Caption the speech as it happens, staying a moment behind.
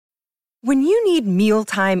When you need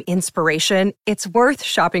mealtime inspiration, it's worth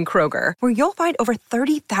shopping Kroger, where you'll find over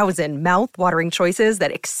 30,000 mouth-watering choices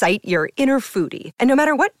that excite your inner foodie. And no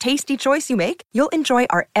matter what tasty choice you make, you'll enjoy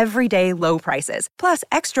our everyday low prices, plus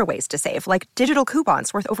extra ways to save, like digital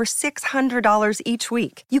coupons worth over $600 each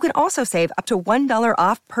week. You can also save up to $1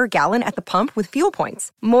 off per gallon at the pump with fuel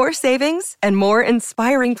points. More savings and more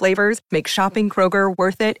inspiring flavors make shopping Kroger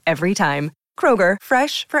worth it every time. Kroger,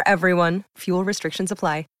 fresh for everyone. Fuel restrictions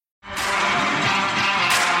apply.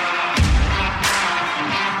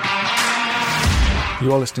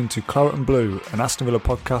 You are listening to Claret and Blue, an Aston Villa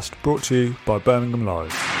podcast brought to you by Birmingham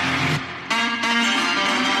Live.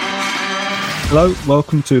 Hello,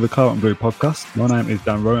 welcome to the Claret and Blue podcast. My name is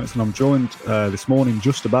Dan Rowlands and I'm joined this morning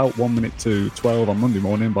just about 1 minute to 12 on Monday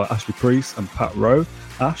morning by Ashley Priest and Pat Rowe.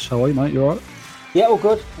 Ash, how are you, mate? You alright? Yeah, all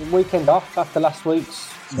good. Weekend off after last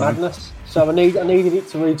week's madness. So I needed it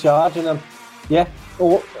to recharge and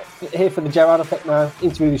all here for the Gerrard Effect now.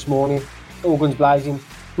 Interview this morning, all guns blazing.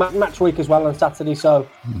 Match week as well on Saturday, so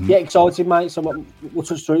excited, mate. So we'll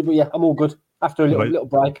touch through it, but I'm all good after a little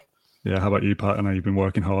break. Yeah, how about you, Pat? I know you've been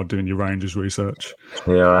working hard doing your Rangers research.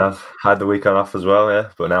 Yeah, I have had the weekend off as well,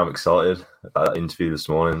 but now I'm excited about that interview this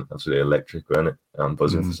morning. Absolutely electric, wasn't it? I'm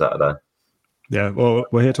buzzing for Saturday. Yeah, well,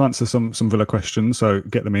 we're here to answer some Villa questions, so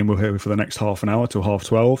get them in. We're here for the next half an hour till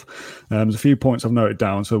 12:30. There's a few points I've noted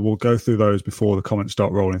down, so we'll go through those before the comments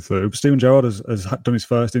start rolling through. Steven Gerrard has done his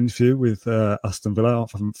first interview with Aston Villa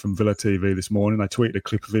from Villa TV this morning. I tweeted a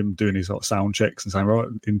clip of him doing his sound checks and saying, right,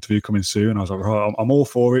 interview coming soon. I was like, right, I'm all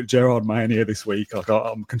for it. Gerrard Mania this week.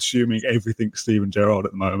 I'm consuming everything Steven Gerrard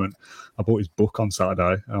at the moment. I bought his book on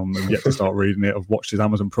Saturday. I'm yet to start reading it. I've watched his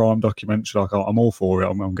Amazon Prime documentary. I'm all for it.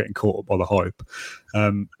 I'm getting caught up by the hype.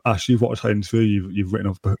 Ash, you've watched that interview. You've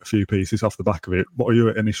written up a few pieces off the back of it. What are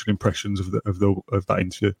your initial impressions of that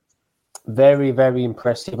interview? Very, very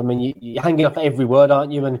impressive. I mean, you're hanging off every word,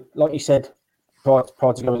 aren't you? And like you said, prior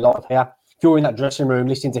to going live here, if you're in that dressing room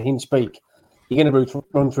listening to him speak, you're going to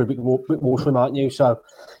run through a bit water him, aren't you? So,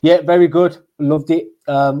 yeah, very good. Loved it.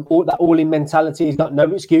 All-in mentality. He's got no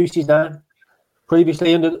excuses now.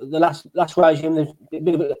 Previously, under the last regime, there's a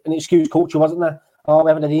bit of an excuse culture, wasn't there? Oh,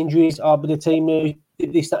 we haven't had injuries. Oh, but the team knew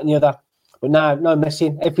this, that, and the other. But now, no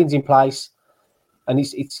messing. Everything's in place, and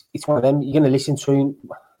it's one of them. You're going to listen to him.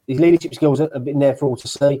 His leadership skills have been there for all to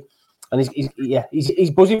see, and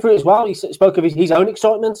he's buzzing for it as well. He spoke of his own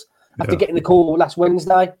excitement after getting the call last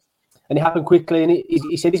Wednesday, and it happened quickly. And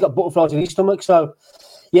he said he's got butterflies in his stomach. So,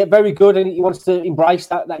 yeah, very good, and he wants to embrace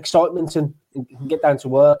that excitement and get down to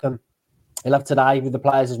work. And he'll have today with the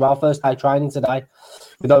players as well. First day training today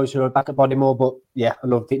with those who are back at Bodymore. But yeah, I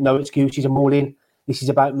loved it. No excuses. I'm all in. This is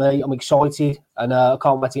about me. I'm excited and I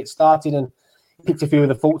can't wait to get started. And picked a few of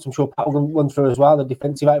the faults I'm sure Pat will run through as well. The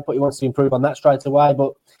defensive output, he wants to improve on that straight away.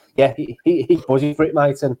 But yeah, he's buzzing for it,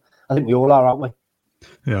 mate. And I think we all are, aren't we?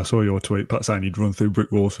 Yeah, I saw your tweet, Pat, saying you'd run through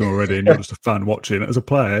brick walls already and you're just a fan watching. As a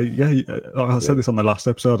player, like I said this on the last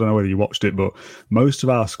episode, I don't know whether you watched it, but most of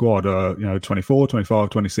our squad are 24, 25,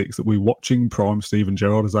 26 that we're watching prime Steven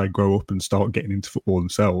Gerrard as they grow up and start getting into football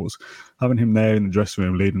themselves. Having him there in the dressing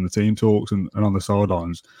room, leading the team talks and on the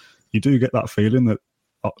sidelines, you do get that feeling that,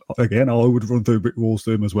 again, I would run through brick walls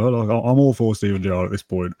to him as well. I'm all for Steven Gerrard at this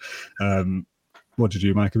point. What did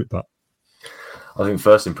you make of it, Pat? I think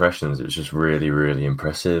first impressions, it was just really, really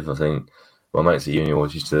impressive. I think my mates at uni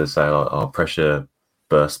always used to say, pressure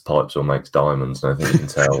bursts pipes or makes diamonds. And I think you can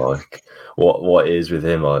tell, what it is with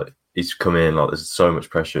him. He's come in, there's so much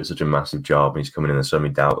pressure. It's such a massive job. And he's coming in, there's so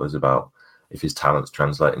many doubters about if his talents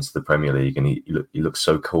translate into the Premier League. And he looks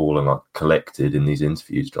so cool and, collected in these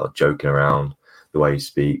interviews, joking around the way he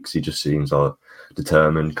speaks. He just seems,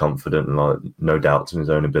 determined, confident, and, no doubts in his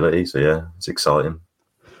own ability. So, yeah, it's exciting.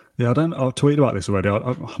 Yeah, I've tweeted about this already.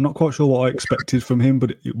 I'm not quite sure what I expected from him,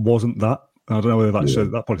 but it wasn't that. I don't know whether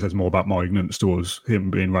that probably says more about my ignorance towards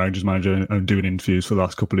him being Rangers manager and doing interviews for the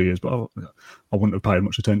last couple of years, but I wouldn't have paid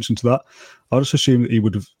much attention to that. I just assumed that he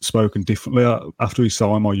would have spoken differently. After he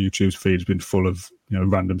signed, my YouTube feed's been full of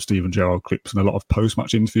random Steven Gerrard clips and a lot of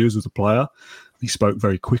post-match interviews as a player. He spoke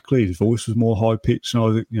very quickly. His voice was more high-pitched.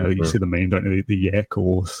 And you see the meme, don't you? The yeah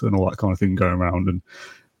course and all that kind of thing going around. And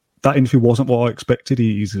that interview wasn't what I expected.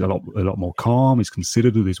 He's a lot more calm. He's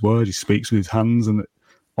considered with his words. He speaks with his hands, and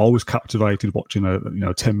I was captivated watching a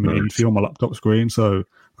 10-minute interview on my laptop screen. So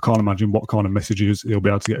I can't imagine what kind of messages he'll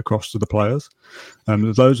be able to get across to the players.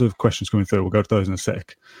 There's loads of questions coming through. We'll go to those in a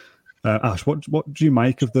sec. Ash, what do you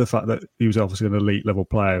make of the fact that he was obviously an elite level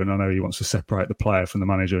player, and I know he wants to separate the player from the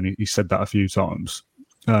manager, and he said that a few times.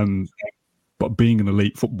 But being an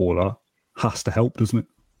elite footballer has to help, doesn't it?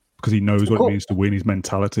 Because he knows what it means to win. His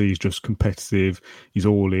mentality, he's just competitive. He's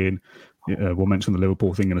all in. we'll mention the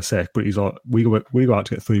Liverpool thing in a sec, but he's like, we go out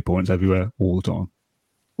to get 3 points everywhere all the time.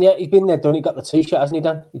 Yeah, he's been there, done. He got the T-shirt, hasn't he,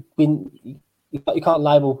 Dan? You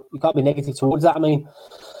can't be negative towards that. I mean,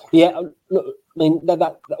 yeah, look, I mean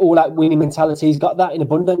that all that winning mentality, he's got that in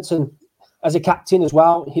abundance, and as a captain as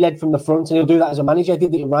well, he led from the front, and he'll do that as a manager. He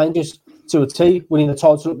did it at Rangers to a T, winning the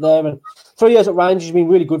title up there, and 3 years at Rangers has been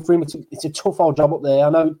really good for him. It's a tough old job up there. I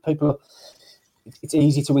know it's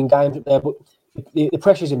easy to win games up there, but the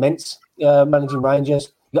pressure's immense. Managing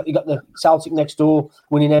Rangers, you got the Celtic next door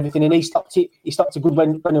winning everything, and he stopped it. He stopped a good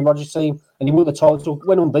Brendan Rodgers team, and he won the title.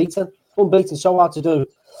 Went unbeaten, so hard to do,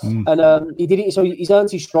 and he did it. So he's earned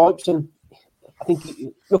his stripes, and I think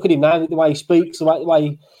look at him now, the way he speaks, the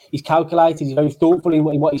way he's calculated. He's very thoughtful in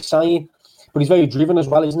what he's saying, but he's very driven as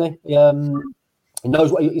well, isn't he? He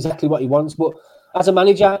knows exactly what he wants. But as a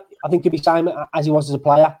manager, I think he'll be saying as he was as a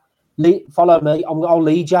player. Follow me. I'll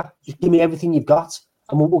lead you. Just give me everything you've got,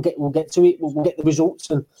 and we'll get to it. We'll get the results.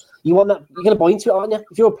 And you want that? You're going to buy into it, aren't you?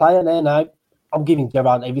 If you're a player there now, I'm giving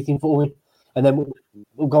Gerrard everything for him, and then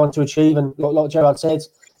we'll go on to achieve. And like Gerrard said,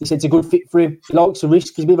 he said it's a good fit for him. He likes a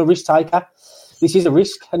risk. He's a bit of a risk taker. This is a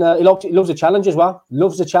risk, and he loves a challenge as well.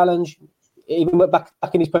 Loves a challenge. Even back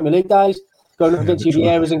in his Premier League days, going up against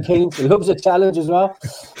Vieira's and Keane, he loves a challenge as well.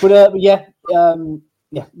 But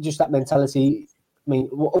just that mentality. I mean,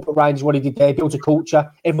 up at Rangers, what he did there, built a culture.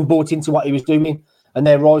 Everyone bought into what he was doing, and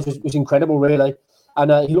their rise was incredible, really.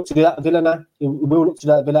 And he looked to do that at Villa now. He will look to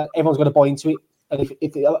do that at Villa. Everyone's going to buy into it. And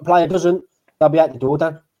if a player doesn't, they'll be out the door,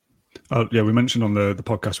 Dan. Yeah, we mentioned on the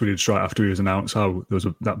podcast we did straight after he was announced how there was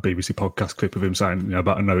that BBC podcast clip of him saying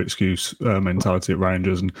about a no excuse mentality at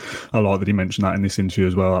Rangers, and I like that he mentioned that in this interview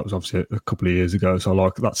as well. That was obviously a couple of years ago, so I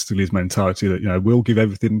like that's still his mentality that we'll give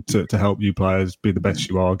everything to help you players be the best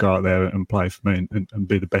you are, go out there and play for me and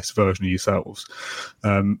be the best version of yourselves.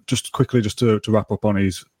 Just quickly, just to wrap up on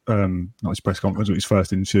his not his press conference, but his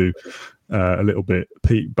first interview a little bit.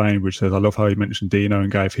 Pete Bainbridge says, I love how he mentioned Dino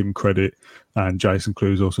and gave him credit. And Jason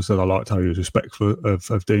Clues also said, I liked how he was respectful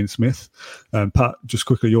of Dean Smith. Pat, just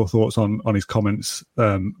quickly, your thoughts on his comments,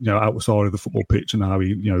 outside of the football pitch and how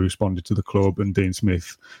he, responded to the club and Dean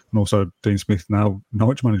Smith, and also Dean Smith now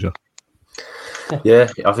Norwich manager. Yeah,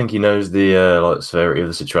 I think he knows the severity of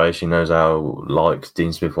the situation. He knows how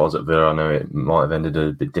Dean Smith was at Villa. I know it might have ended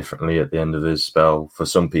a bit differently at the end of his spell for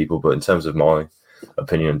some people, but in terms of my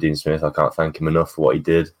opinion on Dean Smith, I can't thank him enough for what he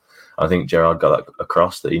did. I think Gerrard got that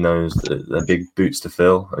across, that he knows they're big boots to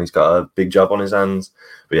fill, and he's got a big job on his hands.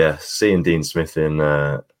 But yeah, seeing Dean Smith in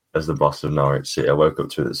as the boss of Norwich City, I woke up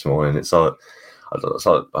to it this morning. It's like I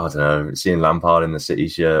don't know, seeing Lampard in the City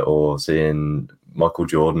shirt or seeing Michael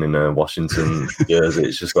Jordan in a Washington jersey.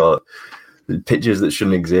 It's just got pictures that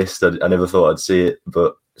shouldn't exist. I never thought I'd see it,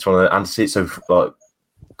 but it's one of the, and to see it so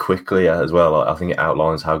quickly as well. I think it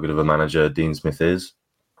outlines how good of a manager Dean Smith is.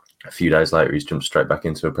 A few days later, he's jumped straight back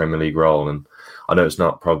into a Premier League role, and I know it's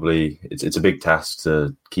a big task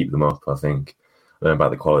to keep them up. I think I don't know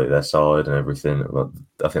about the quality of their side and everything.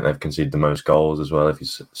 I think they've conceded the most goals as well if he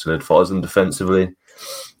solidifies them defensively.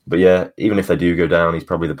 But yeah, even if they do go down, he's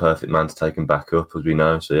probably the perfect man to take them back up, as we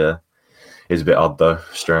know. So yeah, it's a bit odd though,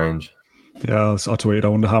 strange. Yeah, I tweeted, I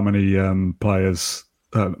wonder how many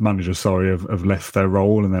managers have left their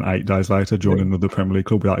role and then 8 days later join another Premier League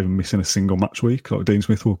club without even missing a single match week. Like Dean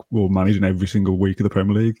Smith will manage in every single week of the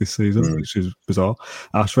Premier League this season, which is bizarre.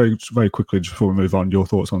 Ash, very, very quickly, just before we move on, your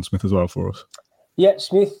thoughts on Smith as well for us. Yeah,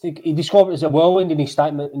 Smith, he described it as a whirlwind in his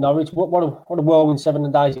statement in Norwich. What a whirlwind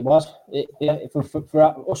 7 days it was.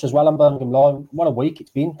 For us as well on Birmingham Live, what a week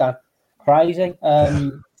it's been, Dan. Crazy.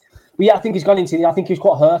 But yeah, I think he's gone into I think he was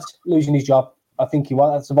quite hurt losing his job. I think he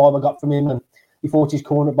was. That's the vibe I got from him, and he thought his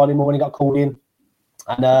corner body more when he got called in.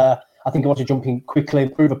 And I think he wanted to jump in quickly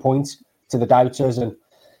and prove a point to the doubters and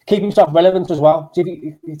keep himself relevant as well. So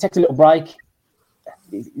if he takes a little break,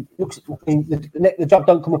 the job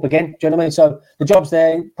don't come up again. Do you know what I mean? So the job's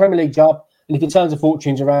there, Premier League job, and if he turns the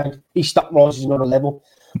fortunes around, his stock rises another level.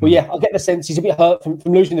 But yeah, I get the sense he's a bit hurt from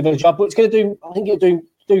losing the Villa job, but it's going to do. I think he'll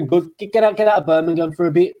doing good. Get out of Birmingham for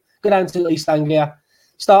a bit, go down to East Anglia,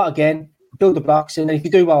 start again, build the blocks, and if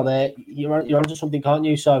you do well there, you're onto something, can't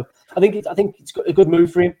you? So I think it's a good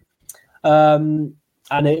move for him, and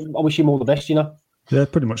I wish him all the best. Yeah,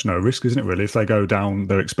 pretty much no risk, isn't it, really? If they go down,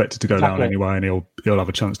 they're expected to go down anyway, and he'll have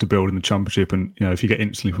a chance to build in the Championship. And, if you get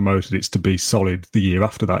instantly promoted, it's to be solid the year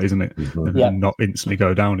after that, isn't it? Mm-hmm. And not instantly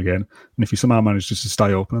go down again. And if you somehow manage just to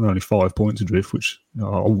stay up, and they're only 5 points adrift, which I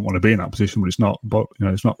wouldn't want to be in that position, but it's not. But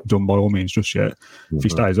it's not done by all means just yet. Mm-hmm. If he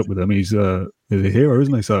stays up with them, he's a hero,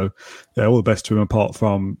 isn't he? So, yeah, all the best to him. Apart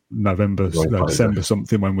from December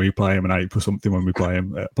something when we play him, and April something when we play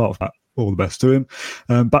him. Apart from that, all the best to him.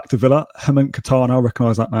 Back to Villa, Hemant Katana, I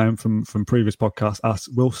recognise that name from previous podcasts, asks,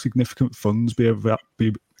 will significant funds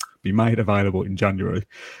be made available in January?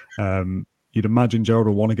 You'd imagine Gerrard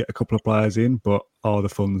will want to get a couple of players in, but are the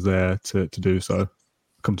funds there to do so?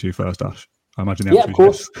 Come to you first, Ash. I imagine the answer of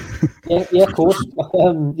course. Yes. yeah, of course.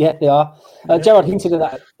 Yeah, they are. Gerrard hinted at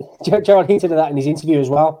that. Gerrard hinted at that in his interview as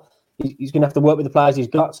well. He's going to have to work with the players he's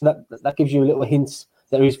got, so that gives you a little hint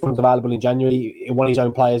that there is funds available in January. He want his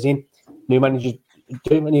own players in. New managers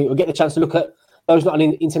do, and he'll get the chance to look at those not on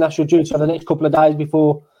international duty over the next couple of days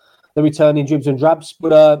before the return in dribs and drabs.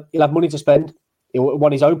 But he'll have money to spend. He'll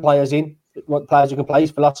want his own players in, want players who can play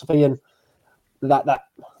his philosophy and that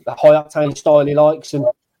high octane style he likes, and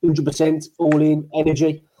 100% all in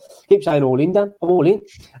energy. Keep saying all in, Dan. I'm all in.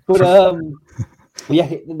 But yeah,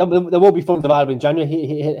 there will be funds available in January.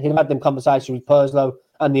 He'll have them conversations with Purslow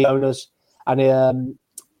and the owners, and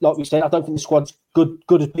like we said, I don't think the squad's good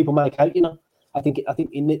as people make out. You know, I think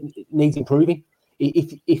it needs improving.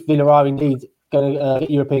 If Villa are indeed going to get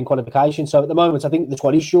European qualification, so at the moment I think the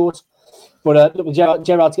squad is short. But Gerrard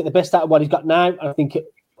to get the best out of what he's got now, I think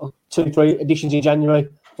 2-3 additions in January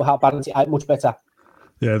will help balance it out much better.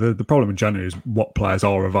 Yeah, the problem in January is what players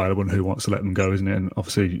are available and who wants to let them go, isn't it? And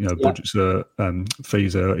obviously, budgets are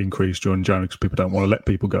fees are increased during January because people don't want to let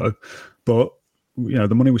people go. But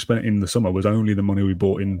the money we spent in the summer was only the money we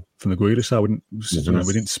bought in from the Grealish sale. We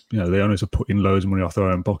didn't. The owners have put in loads of money off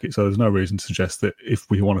their own pocket, so there's no reason to suggest that if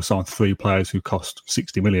we want to sign 3 players who cost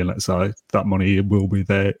 60 million, let's say, that money will be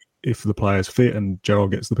there if the players fit and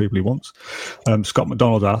Gerrard gets the people he wants. Scott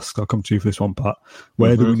McDonald asks, I'll come to you for this one, Pat.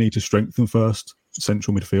 Where do we need to strengthen first?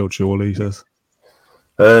 Central midfield, surely, he says.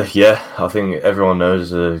 Yeah, I think everyone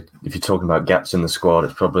knows if you're talking about gaps in the squad,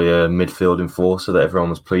 it's probably a midfield enforcer that everyone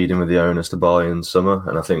was pleading with the owners to buy in summer.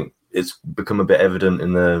 And I think it's become a bit evident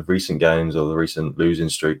in the recent games or the recent losing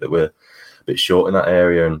streak that we're a bit short in that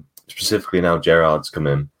area. And specifically now Gerrard's come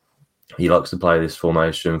in. He likes to play this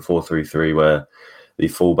formation 4-3-3 where the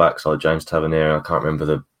fullbacks like James Tavernier, I can't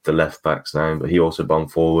remember the left back's name, but he also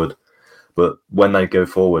bombed forward. But when they go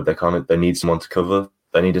forward, they need someone to cover.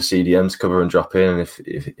 They need a CDM to cover and drop in. And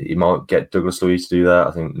if you might get Douglas Luiz to do that,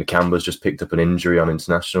 I think Nakamba's just picked up an injury on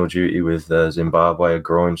international duty with Zimbabwe, a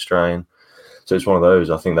groin strain. So it's one of those.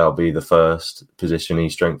 I think that'll be the first position he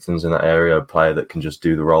strengthens in that area, a player that can just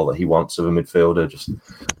do the role that he wants of a midfielder, just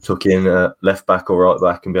tuck in left back or right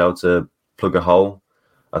back and be able to plug a hole.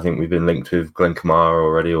 I think we've been linked with Glenn Kamara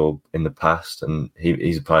already or in the past, and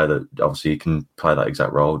he's a player that obviously can play that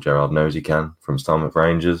exact role. Gerrard knows he can from his time at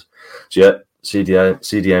Rangers. So yeah,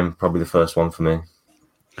 CDM probably the first one for me.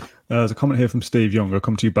 There's a comment here from Steve Young. I'll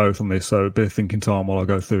come to you both on this, so a bit of thinking time while I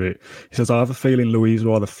go through it. He says, I have a feeling Luiz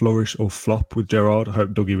will either flourish or flop with Gerrard. I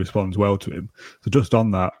hope Dougie responds well to him. So just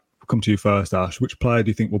on that, I'll come to you first, Ash. Which player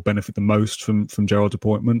do you think will benefit the most from Gerrard's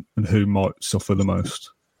appointment and who might suffer the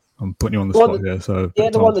most? I'm putting you on the spot here. So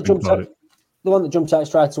yeah, the one that jumps out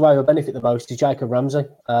straight away will benefit the most is Jacob Ramsey.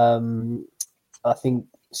 I think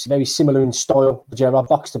it's very similar in style to Gerrard,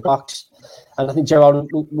 box to box. And I think Gerrard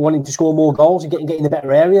wanting to score more goals and get in the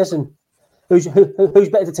better areas. And who's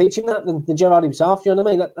better to teach him that than Gerrard himself? You know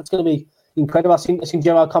what I mean? That's going to be incredible. I seen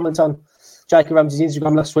Gerrard comment on Jacob Ramsey's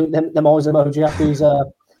Instagram last week. Them eyes emoji after his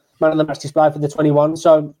man of the match display for the 21.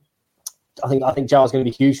 So I think Gerrard's going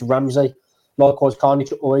to be huge for Ramsey. Likewise, Carnage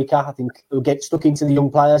Orica. I think he'll get stuck into the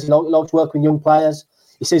young players. He likes working with young players.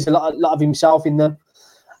 He sees a lot of himself in them.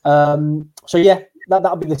 So yeah,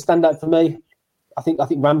 that'll be the standout for me. I think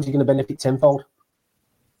Ramsey's going to benefit tenfold.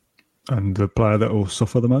 And the player that will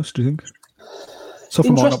suffer the most, do you think?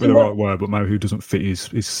 Suffer might not be the right word, but maybe who doesn't fit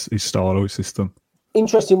his style or his system.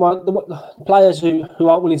 Interesting one. The players who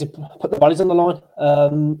aren't willing to put the bodies on the line.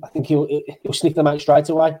 I think he'll sniff them out straight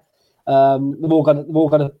away. They're all going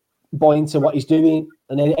to buy into what he's doing,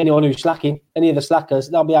 and anyone who's slacking, any of the slackers,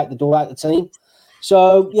 they'll be out the door, out the team.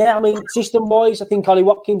 So yeah, I mean, system wise, I think Ollie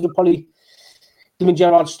Watkins would probably, given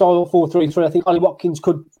Gerrard's style 4-3-3, I think Ollie Watkins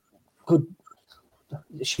could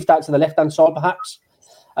shift out to the left hand side perhaps,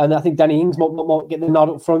 and I think Danny Ings might get the nod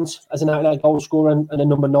up front as an out-and-out goal scorer and a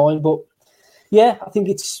number 9. But yeah, I think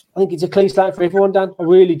it's a clean slate for everyone, Dan. I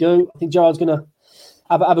really do. I think Gerrard's going to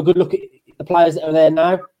have a good look at the players that are there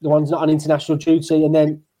now, the ones not on international duty, and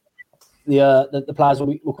then the players will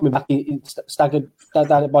be coming back in staggered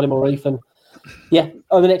down at Bodymoor Reef. And yeah,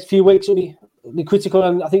 over the next few weeks it'll be critical,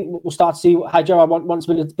 and I think we'll start to see how Gerrard wants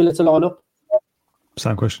Villa to line up.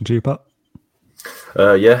 Same question to you, Pat.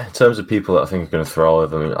 Yeah, in terms of people that I think are going to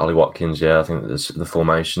thrive, I mean, Ollie Watkins, yeah, I think the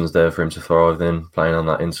formation's there for him to thrive in, playing on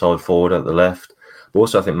that inside forward at the left. But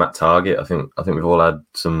also, I think Matt Targett, I think we've all had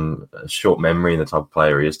some short memory in the type of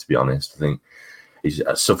player he is, to be honest. I think he's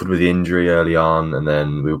suffered with the injury early on, and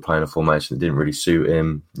then we were playing a formation that didn't really suit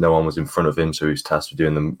him. No one was in front of him, so he was tasked with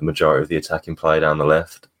doing the majority of the attacking play down the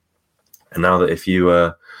left. And now that if you,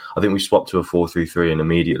 I think we swapped to a 4-3-3, and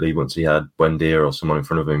immediately once he had Buendia or someone in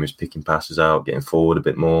front of him, he was picking passes out, getting forward a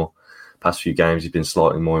bit more. Past few games, he's been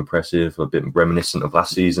slightly more impressive, a bit reminiscent of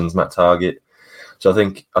last season's Matt Targett. So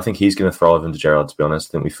I think he's going to thrive under Gerrard, to be honest.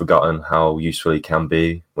 I think we've forgotten how useful he can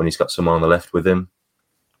be when he's got someone on the left with him.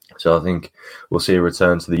 So I think we'll see a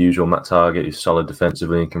return to the usual Matt Targett, who's solid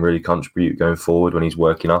defensively and can really contribute going forward when he's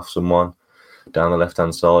working off someone down the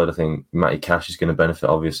left-hand side. I think Matty Cash is going to benefit,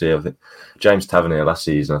 obviously. I think James Tavernier last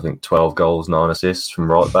season, I think 12 goals, 9 assists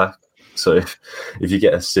from right back. So if you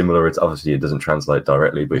get a similar, obviously it doesn't translate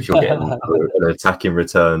directly, but if you're getting an attacking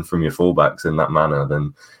return from your fullbacks in that manner,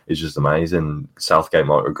 then it's just amazing. Southgate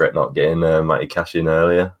might regret not getting Matty Cash in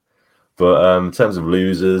earlier. But in terms of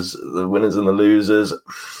losers, the winners and the losers,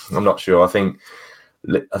 I'm not sure. I think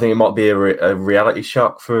it might be a reality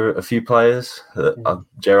shock for a few players.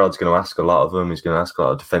 Gerrard's going to ask a lot of them. He's going to ask a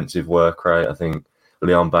lot of defensive work rate. I think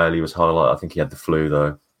Leon Bailey was highlighted. I think he had the flu,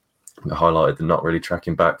 though. Highlighted the not really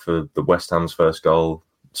tracking back for the West Ham's first goal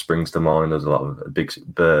springs to mind. There's a big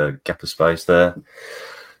gap of space there.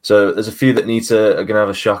 So there's a few that are going to have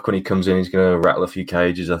a shock when he comes in. He's going to rattle a few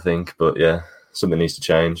cages, I think. But yeah, something needs to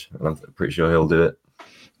change, and I'm pretty sure he'll do it.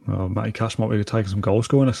 Well, Matty Cash might be taking some goal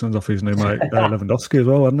scoring lessons off his new mate Lewandowski as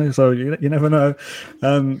well, hasn't he? So you never know.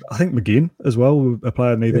 I think McGinn as well, a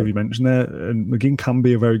player neither of you mentioned there. And McGinn can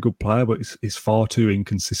be a very good player, but he's far too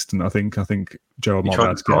inconsistent. I think Gerrard might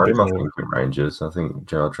have to get a bit more. Rangers. I think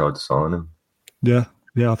Gerrard tried to sign him. Yeah,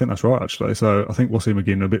 I think that's right, actually. So I think we'll see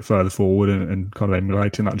McGinn a bit further forward and kind of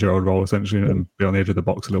emulating that Gerrard role, essentially, and be on the edge of the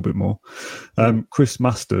box a little bit more. Chris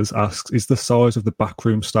Masters asks, is the size of the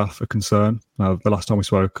backroom staff a concern? Now, the last time we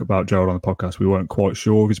spoke about Gerrard on the podcast, we weren't quite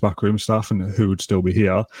sure of his backroom staff and who would still be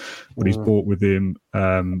here. But he's brought with him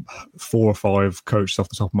 4 or 5 coaches off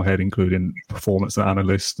the top of my head, including performance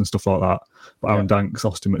analysts and stuff like that. But Aaron Danks,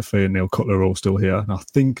 Austin McPhee and Neil Cutler are all still here. And I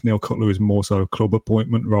think Neil Cutler is more so a club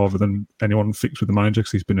appointment rather than anyone fixed with the manager,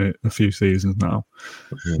 because he's been a few seasons now.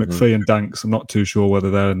 McPhee and Danks, I'm not too sure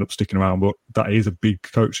whether they'll end up sticking around, but that is a big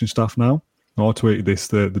coaching staff now. I tweeted this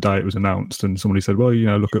the day it was announced, and somebody said, well,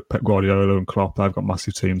 look at Pep Guardiola and Klopp, they've got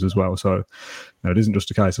massive teams as well. So it isn't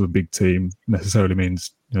just a case of a big team necessarily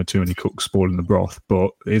means too many cooks spoiling the broth,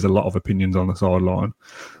 but there's a lot of opinions on the sideline.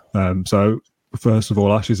 So first of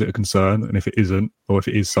all, Ash, is it a concern? And if it isn't, or if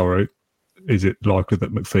it is, is it likely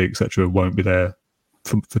that McPhee, etc., won't be there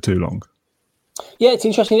for too long? Yeah, it's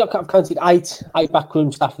interesting. I've counted 8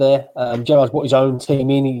 backroom staff there. Gerrard's brought his own team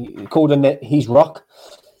in. He called them his rock.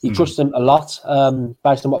 He trusts them a lot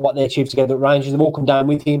based on what they achieved together at Rangers. They've all come down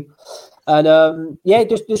with him. And,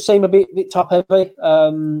 it does seem a bit top-heavy.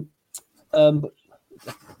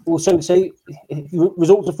 We'll soon see.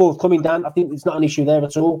 Results are forthcoming, Dan. I think it's not an issue there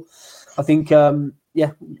at all. I think,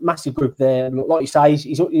 massive group there. Like you say,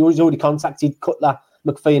 he's already contacted Cutler,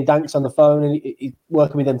 McPhee and Danks on the phone, and he's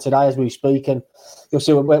working with them today as we speak, and you'll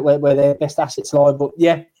see where their best assets lie. But,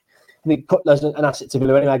 yeah, I think Cutler's an asset to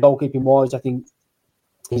Villa anyway, goalkeeping-wise. I think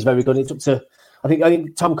he's very good. It's up to, I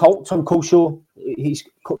think Tom Culshaw, he's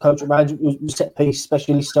coach at Rangers, was set-piece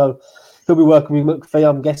specialist, so he'll be working with McPhee,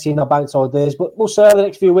 I'm guessing. I'll bounce ideas. But we'll see over the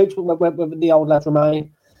next few weeks whether the old lads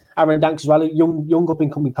remain. Aaron Danks as well, young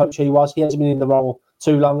up-and-coming coach he was. He hasn't been in the role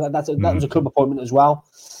too long. That was a club appointment as well.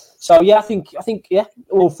 So, yeah, I think,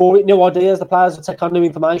 all for it. New ideas. The players will take on new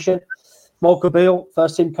information. Michael Beale,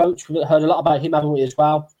 first-team coach. We've heard a lot about him, haven't we, as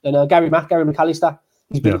well? And Gary McAllister,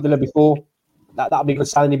 he's been at Villa before. That'll be a good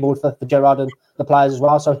sounding board for Gerrard and the players as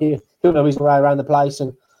well. So he'll know his way around the place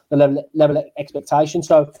and the level of expectation.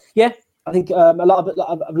 So, yeah, I think a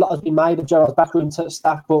lot has been made of Gerrard's backroom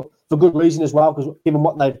staff, but for good reason as well, because given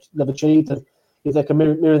what they've achieved, and if they can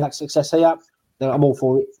mirror that success here, then I'm all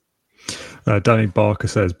for it. Danny Barker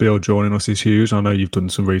says, Beale joining us is huge. I know you've done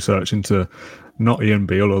some research into not Ian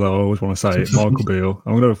Beale, although I always want to say it, Michael Beale.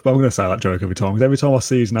 I'm gonna say that joke every time, because every time I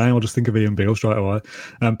see his name, I'll just think of Ian Beale straight away.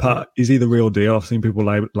 And Pat, is he the real deal? I've seen people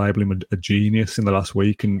label him a genius in the last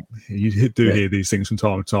week, and you do hear these things from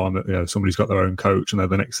time to time that somebody's got their own coach and they're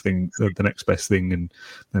the next best thing, and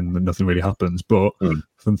then nothing really happens. But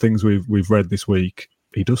from things we've read this week,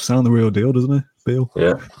 he does sound the real deal, doesn't he, Beale?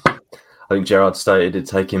 Yeah. I think Gerrard stated it'd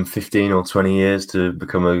take him 15 or 20 years to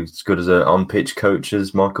become as good as an on-pitch coach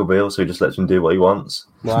as Michael Beale, so he just lets him do what he wants.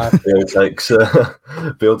 Wow. Beale takes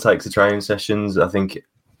the training sessions. I think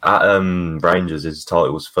at Rangers, his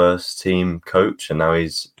title was first-team coach, and now he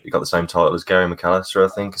got the same title as Gary McAllister,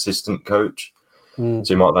 I think, assistant coach. So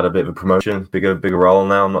he might have had a bit of a promotion, bigger role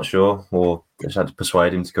now, I'm not sure, or just had to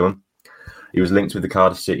persuade him to come. he was linked with the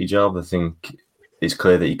Cardiff City job. I think it's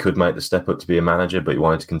clear that he could make the step up to be a manager, but he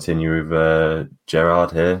wanted to continue with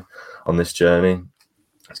Gerrard here on this journey.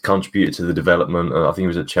 He's contributed to the development. I think he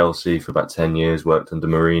was at Chelsea for about 10 years, worked under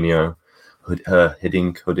Mourinho,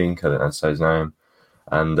 Hiddink, I don't know how to say his name.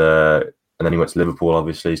 And then he went to Liverpool,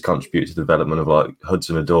 obviously. He's contributed to the development of like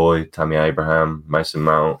Hudson-Odoi, Tammy Abraham, Mason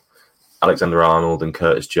Mount, Alexander-Arnold and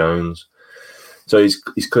Curtis Jones. So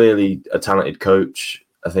he's clearly a talented coach.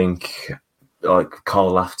 I think like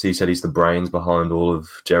Carl Lafferty said, he's the brains behind all of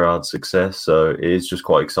Gerrard's success. So it is just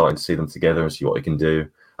quite exciting to see them together and see what he can do.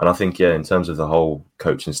 And I think, in terms of the whole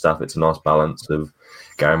coaching staff, it's a nice balance of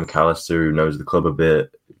Gary McAllister, who knows the club a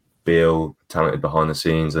bit, Beale, talented behind the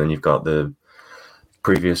scenes, and then you've got the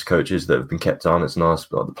previous coaches that have been kept on. It's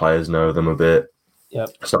nice, like the players know them a bit. Yep.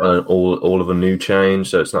 It's not all of a new change,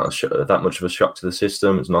 so it's not that much of a shock to the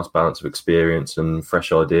system. It's a nice balance of experience and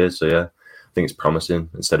fresh ideas. So, yeah, I think it's promising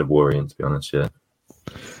instead of worrying, to be honest, yeah.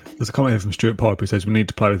 There's a comment here from Stuart Piper who says we need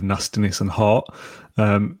to play with nastiness and heart.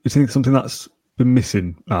 You think something that's been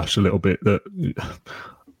missing, Ash, a little bit? That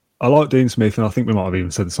I like Dean Smith, and I think we might have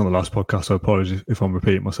even said this on the last podcast, so apologies if I'm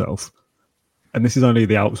repeating myself. And this is only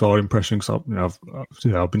the outside impression, because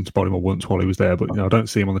I've been to Baltimore once while he was there, but I don't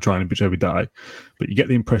see him on the training pitch every day. But you get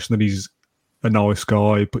the impression that he's a nice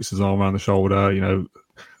guy, puts his arm around the shoulder. I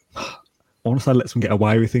want to say lets him get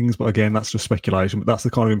away with things, but again, that's just speculation. But that's the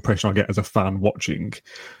kind of impression I get as a fan watching.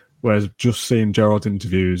 Whereas just seeing Gerrard's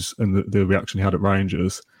interviews and the reaction he had at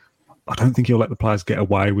Rangers, I don't think he'll let the players get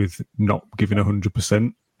away with not giving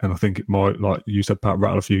 100%. And I think it might, like you said, Pat,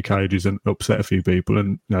 rattle a few cages and upset a few people.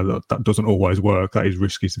 And that doesn't always work. That is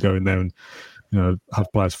risky to go in there and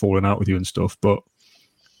have players falling out with you and stuff. But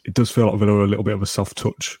it does feel like Villa are a little bit of a soft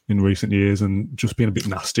touch in recent years, and just being a bit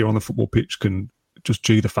nastier on the football pitch can just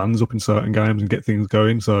G the fans up in certain games and get things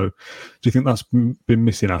going. So do you think that's been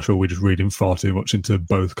missing, Ash, or are we just reading far too much into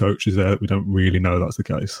both coaches there that we don't really know that's the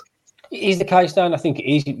case? It is the case, Dan. I think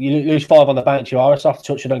it is. You lose 5 on the bench, you are a soft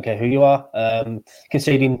touch. I don't care who you are.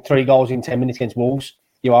 Conceding 3 goals in 10 minutes against Wolves,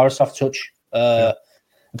 you are a soft touch. The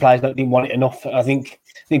players didn't want it enough. I think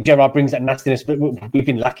Gerrard brings that nastiness, but we've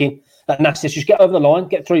been lacking that nastiness. Just get over the line,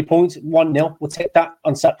 get 3 points, 1-0. We'll take that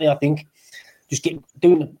on Saturday, I think. Just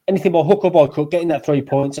doing anything by hook or by crook, getting that 3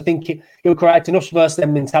 points. I think he'll create an us versus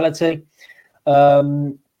them mentality. I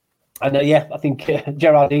think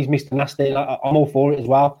Gerrard is Mr. Nasty. I'm all for it as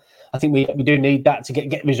well. I think we do need that to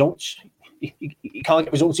get results. You can't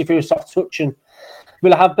get results if you're a soft touch, and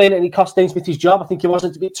Villa have been, and it cost Dean Smith his job. I think he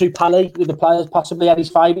wasn't a bit too pally with the players. Possibly had his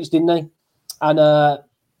favourites, didn't he? And I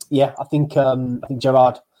think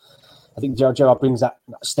Gerrard. I think Gerrard brings that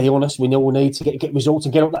steelness we know we need to get results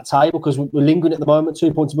and get up that table, because we're lingering at the moment,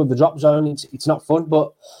 2 points above the drop zone. It's not fun,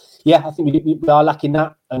 but yeah, I think we are lacking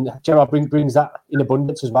that, and Gerrard brings that in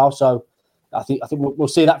abundance as well. So I think we'll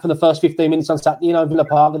see that from the first 15 minutes on Saturday, Villa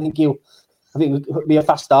Park. I think it'll be a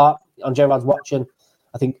fast start on Gerrard's watch, and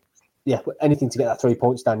I think anything to get that 3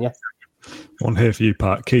 points down. Yeah. One here for you,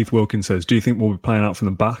 Pat. Keith Wilkins says, do you think we'll be playing out from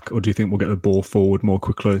the back, or do you think we'll get the ball forward more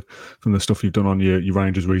quickly from the stuff you've done on your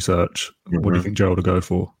Rangers research? Mm-hmm. What do you think Gerrard will go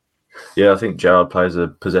for? Yeah, I think Gerrard plays a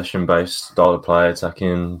possession-based style of play,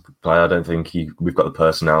 attacking play. I don't think we've got the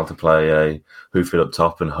personnel to play a hoof it up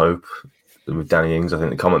top and hope with Danny Ings. I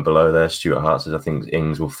think the comment below there, Stuart Hart says, I think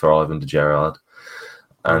Ings will thrive under Gerrard.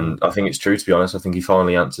 And I think it's true, to be honest. I think he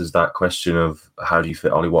finally answers that question of how do you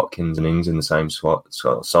fit Ollie Watkins and Ings in the same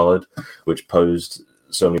solid, which posed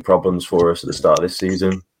so many problems for us at the start of this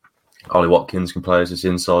season. Ollie Watkins can play as this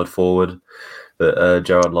inside forward that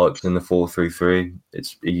Gerrard likes in the 4-3-3.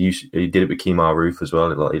 He did it with Kemar Roof as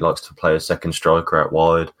well. He likes to play a second striker out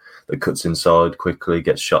wide that cuts inside quickly,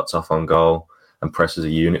 gets shots off on goal, and presses a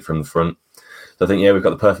unit from the front. So I think, we've got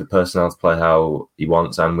the perfect personnel to play how he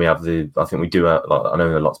wants, and we have I think we do have, I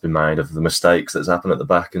know a lot's been made of the mistakes that's happened at the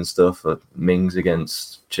back and stuff, like Mings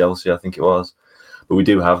against Chelsea, I think it was. But we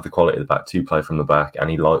do have the quality at the back to play from the back, and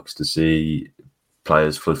he likes to see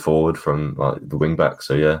players flood forward from the wing back.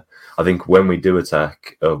 So, yeah, I think when we do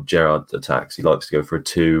attack, Gerrard attacks, he likes to go for a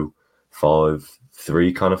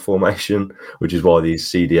 2-5-3 kind of formation, which is why these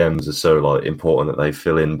CDMs are so important that they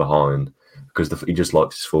fill in behind, because he just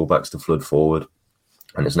likes his fullbacks to flood forward,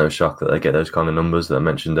 and it's no shock that they get those kind of numbers that I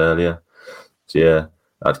mentioned earlier. So yeah,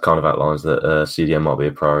 that kind of outlines that CDM might be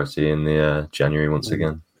a priority in the January once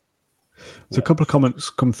again. So a couple of comments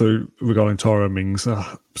come through regarding Tyrone Mings.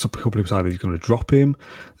 Some people saying that he's going to drop him.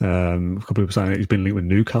 A couple of people saying that he's been linked with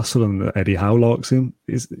Newcastle and that Eddie Howe likes him.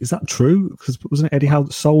 Is that true? Because wasn't it Eddie Howe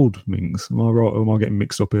that sold Mings? Am I right, or am I getting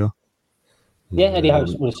mixed up here? Yeah, Eddie Howe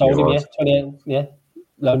would have sold him. Yeah, 28. Yeah.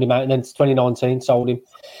 Loaned him out, and then 2019 sold him.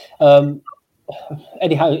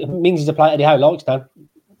 Eddie Howe, Mings is a player Eddie Howe likes, Dan.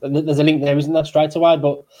 There's a link there, isn't there, straight away?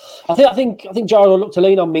 But I think Gerrard will look to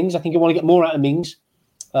lean on Mings. I think he'll want to get more out of Mings.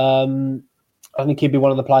 I think he'd be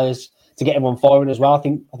one of the players to get everyone firing as well. I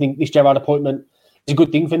think this Gerrard appointment is a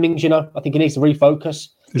good thing for Mings. I think he needs to refocus.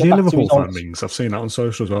 Is he a Liverpool fan, Mings? I've seen that on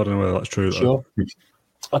social as well. I don't know whether that's true.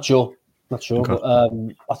 Not sure. Okay. But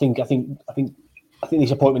I think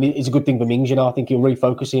this appointment is a good thing for Mings. I think he'll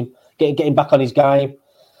refocus him, get him back on his game,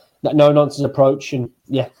 that no nonsense approach, and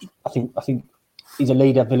I think he's a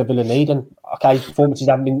leader Villa need. And okay, performances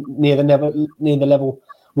haven't been near the level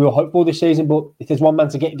we were hopeful this season. But if there's one man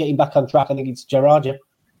to get him back on track, I think it's Gerrard. Yeah.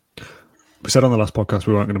 We said on the last podcast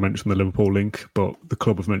we weren't going to mention the Liverpool link, but the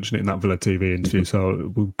club have mentioned it in that Villa TV interview,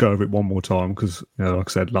 so we'll go over it one more time because, like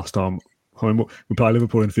I said last time, we play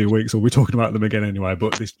Liverpool in a few weeks, so we're talking about them again anyway.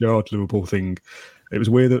 But this Gerrard Liverpool thing, it was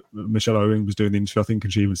weird that Michelle Owen was doing the interview, I think,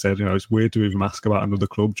 and she even said, it's weird to even ask about another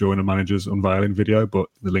club during a manager's unveiling video, but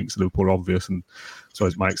the links to Liverpool are obvious, and so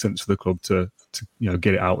it makes sense for the club to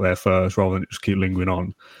get it out there first rather than just keep lingering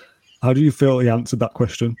on. How do you feel he answered that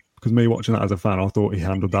question? Because me watching that as a fan, I thought he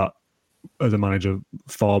handled that as a manager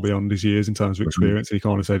far beyond his years in terms of experience. He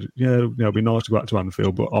kind of said, it'd be nice to go back to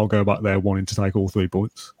Anfield, but I'll go back there wanting to take all 3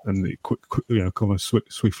 points, and he kind of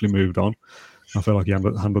swiftly moved on. I feel like he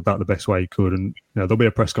handled that the best way he could, and there'll be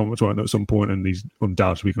a press conference at some point, and he's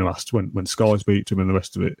undoubtedly going to ask when Sky speak to him and the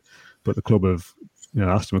rest of it. But the club have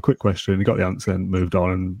asked him a quick question, he got the answer and moved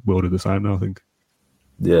on, and Will did the same now, I think.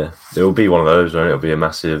 Yeah, it will be one of those, won't it? It'll be a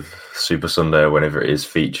massive Super Sunday or whenever it is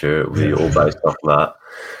feature. It'll be all based off that.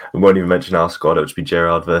 We won't even mention our squad. It'll just be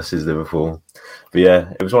Gerrard versus Liverpool. But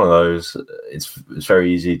yeah, it was one of those. It's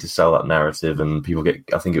very easy to sell that narrative, and people get.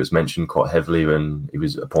 I think it was mentioned quite heavily when he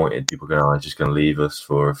was appointed. People going, he's just going to leave us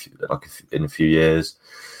for in a few years,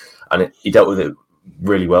 and he dealt with it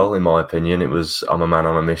really well, in my opinion. It was, I'm a man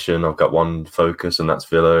on a mission. I've got one focus, and that's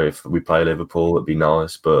Villa. If we play Liverpool, it'd be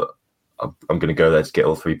nice, but I'm going to go there to get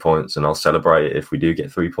all 3 points, and I'll celebrate it if we do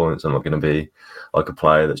get 3 points. I'm not going to be like a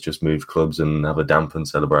player that's just moved clubs and have a dampened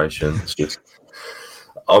celebration. It's just,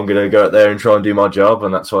 I'm going to go out there and try and do my job,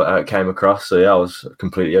 and that's what it came across. So yeah, I was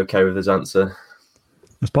completely okay with his answer.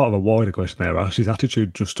 As part of a wider question there, Ash, his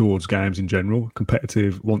attitude just towards games in general,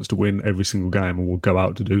 competitive, wants to win every single game and will go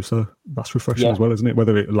out to do so. That's refreshing as well, isn't it?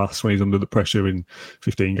 Whether it lasts when he's under the pressure in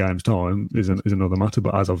 15 games' time is another matter.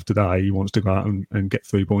 But as of today, he wants to go out and get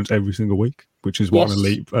 3 points every single week, which is what an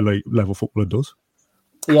elite level footballer does.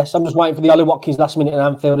 Yes, I'm just waiting for the Ollie Watkins last minute in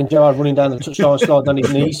Anfield and Gerrard running down the touchline slide on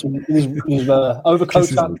his knees with his overcoat.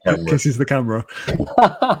 Kisses the camera.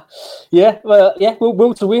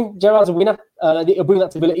 Will to win. Gerrard's a winner. He'll bring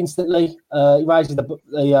that to Villa instantly. He raises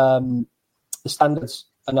the standards,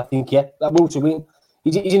 and I think that will to win.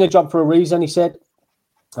 He's in a job for a reason, he said,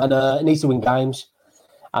 and he needs to win games,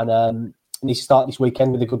 and he needs to start this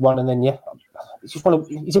weekend with a good one, and then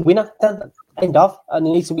he's a winner. End of, and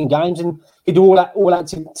he needs to win games, and he do all that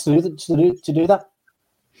to do that.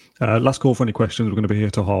 Last call for any questions. We're going to be here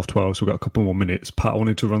till 12:30, so we've got a couple more minutes. Pat, I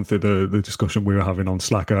wanted to run through the discussion we were having on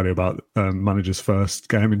Slack earlier about manager's first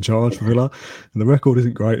game in charge for Villa, and the record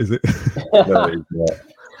isn't great, is it? No, it's not.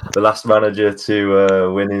 The last manager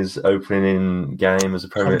to win his opening game as a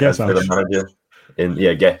Premier Villa manager.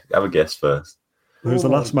 Have a guess first. Who's the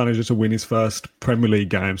last manager to win his first Premier League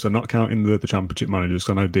game? So not counting the Championship managers.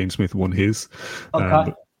 So I know Dean Smith won his.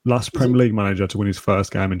 Okay. Last Premier League manager to win his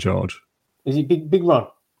first game in charge. Is it Big Ron?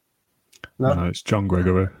 No, it's John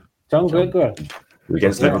Gregory. John Gregory.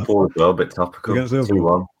 Against Liverpool as well, a bit topical. Against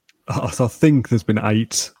Liverpool. I think there's been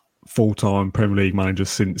 8 full-time Premier League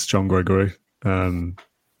managers since John Gregory.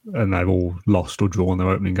 And they've all lost or drawn their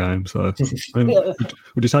opening game. So,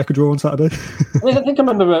 would you take a draw on Saturday? I think I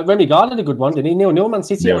remember Remy Gard had a good one, didn't he? Neil Man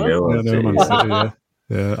City. Man City,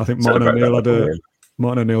 yeah. I think Martin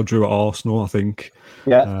O'Neill drew at Arsenal, I think.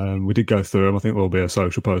 Yeah. We did go through them. I think there'll be a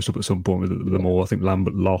social post up at some point with them all. I think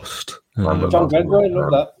Lambert lost. John Gregory, love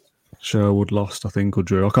that. Sherwood lost, I think, or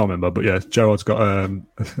drew. I can't remember. But yeah, Gerrard's got a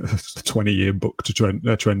 20-year book to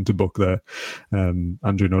trend to book there.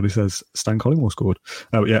 Andrew Noddy says Stan Collymore scored.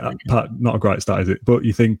 Pat, not a great start, is it? But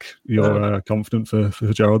you think you're confident for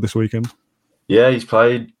Gerrard this weekend? Yeah, he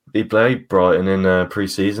played Brighton in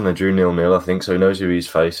pre-season. They drew 0-0, I think, so he knows who he's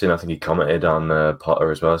facing. I think he commented on Potter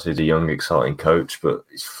as well, so he's a young, exciting coach, but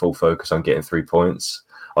he's full focus on getting 3 points.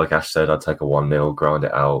 Like Ash said, I'd take a 1-0, grind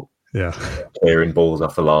it out. Yeah, clearing balls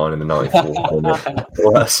off the line in the 94th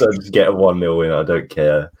minute. So just get a 1-0 win. I don't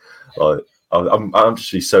care. Like, I'm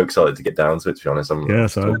just so excited to get down to it. To be honest,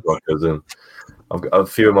 my cousin. I've got a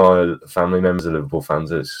few of my family members are Liverpool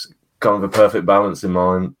fans. It's kind of a perfect balance in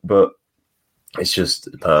mine, but it's just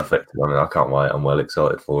perfect. I mean, I can't wait. I'm well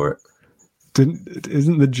excited for it.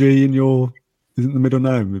 Isn't the G in your... Isn't the middle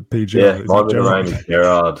name PGR? Yeah, my middle name is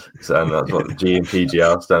Gerard, and that's what the G in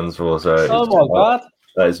PGR stands for. So Oh my God.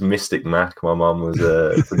 That is Mystic Mac. My mum was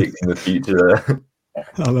predicting the future.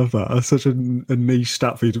 I love that. That's such a niche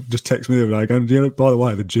stat for you to just text me the other day going, do you know, by the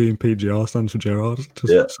way, the G in PGR stands for Gerard.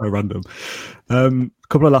 Just so random.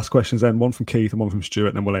 Couple of last questions then, one from Keith and one from Stuart,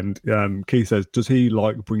 and then we'll end. Keith says, does he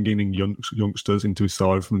like bringing in youngsters into his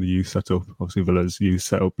side from the youth setup? Obviously, Villa's youth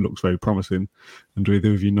setup looks very promising. And do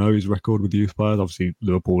either of you know his record with youth players? Obviously,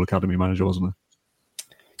 Liverpool Academy manager, wasn't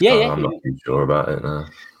he? Yeah. I'm not too sure about it now.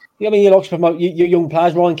 Yeah, I mean, he likes to promote your young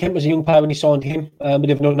players. Ryan Kent was a young player when he signed him. But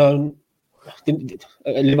they've not known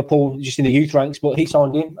Liverpool just in the youth ranks, but he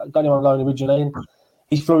signed him, got him on loan originally, and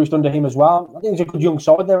he's flourished under him as well. I think there's a good young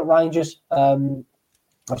side there at Rangers.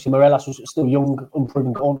 Obviously, Morelos was still young,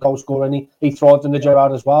 unproven goal scorer, and he thrived under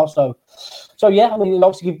Gerrard as well. So yeah, I mean, he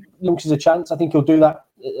likes to give youngsters a chance. I think he'll do that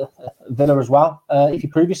at Villa as well if you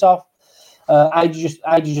prove yourself. Age is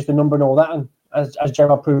just a number and all that, and as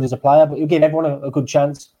Gerrard proved as a player, but he'll give everyone a good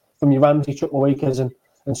chance from your Ramsey, Chukwuemeka,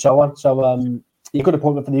 and so on. So a good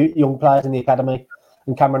appointment for the young players in the academy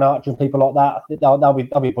and Cameron Archer and people like that.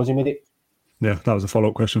 They'll be buzzing with it. Yeah, that was a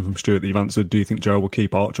follow-up question from Stuart that you've answered. Do you think Gerrard will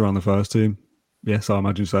keep Archer on the first team? Yes, I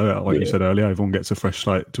imagine so. Like you said earlier, everyone gets a fresh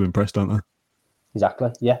slate to impress, don't they?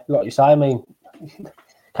 Exactly. Yeah, like you say. I mean,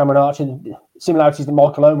 Cameron Archer, similarities to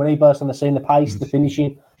Michael Owen when he burst on the scene, the pace, the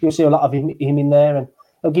finishing. You'll see a lot of him in there, and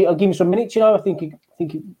I'll give him some minutes. You know, I think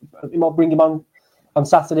he might bring him on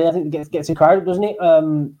Saturday. I think it gets a crowd, doesn't it?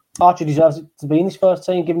 Archer deserves it to be in this first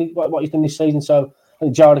team, given what he's done this season. So I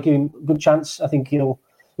think Gerrard will give him a good chance. I think he'll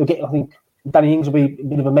get. I think Danny Ings will be a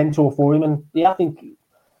bit of a mentor for him, and I think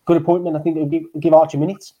good appointment. I think it'll give Archer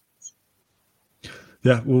minutes.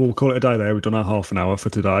 Yeah, we'll call it a day there. We've done our half an hour for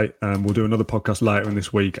today. We'll do another podcast later in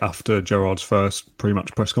this week after Gerrard's first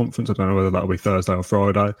pre-match press conference. I don't know whether that'll be Thursday or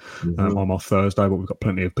Friday. I'm off Thursday, but we've got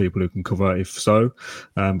plenty of people who can cover if so.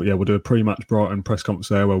 But yeah, we'll do a pre-match Brighton press conference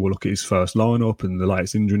there where we'll look at his first lineup and the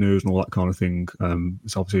latest injury news and all that kind of thing.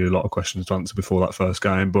 It's obviously a lot of questions to answer before that first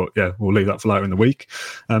game, but yeah, we'll leave that for later in the week.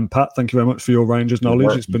 Pat, thank you very much for your Rangers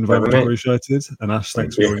knowledge. It's been very much appreciated. And Ash,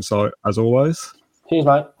 thanks for your insight as always. Cheers,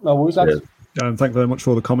 mate. No worries, lads. Thank you very much for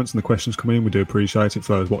all the comments and the questions coming in. We do appreciate it.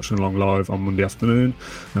 For those watching along live on Monday afternoon,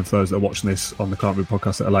 and for those that are watching this on the Can't Be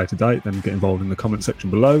Podcast at a later date, then get involved in the comment section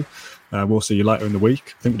below. We'll see you later in the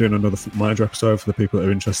week. I think we're doing another Football Manager episode for the people that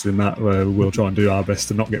are interested in that, where we'll try and do our best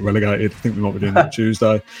to not get relegated. I think we might be doing that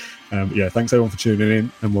Tuesday. But yeah, thanks everyone for tuning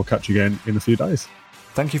in, and we'll catch you again in a few days.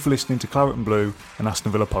 Thank you for listening to Claret and Blue, an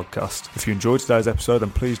Aston Villa podcast. If you enjoyed today's episode, then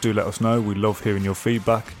please do let us know. We love hearing your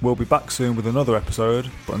feedback. We'll be back soon with another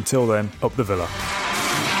episode, but until then, up the Villa.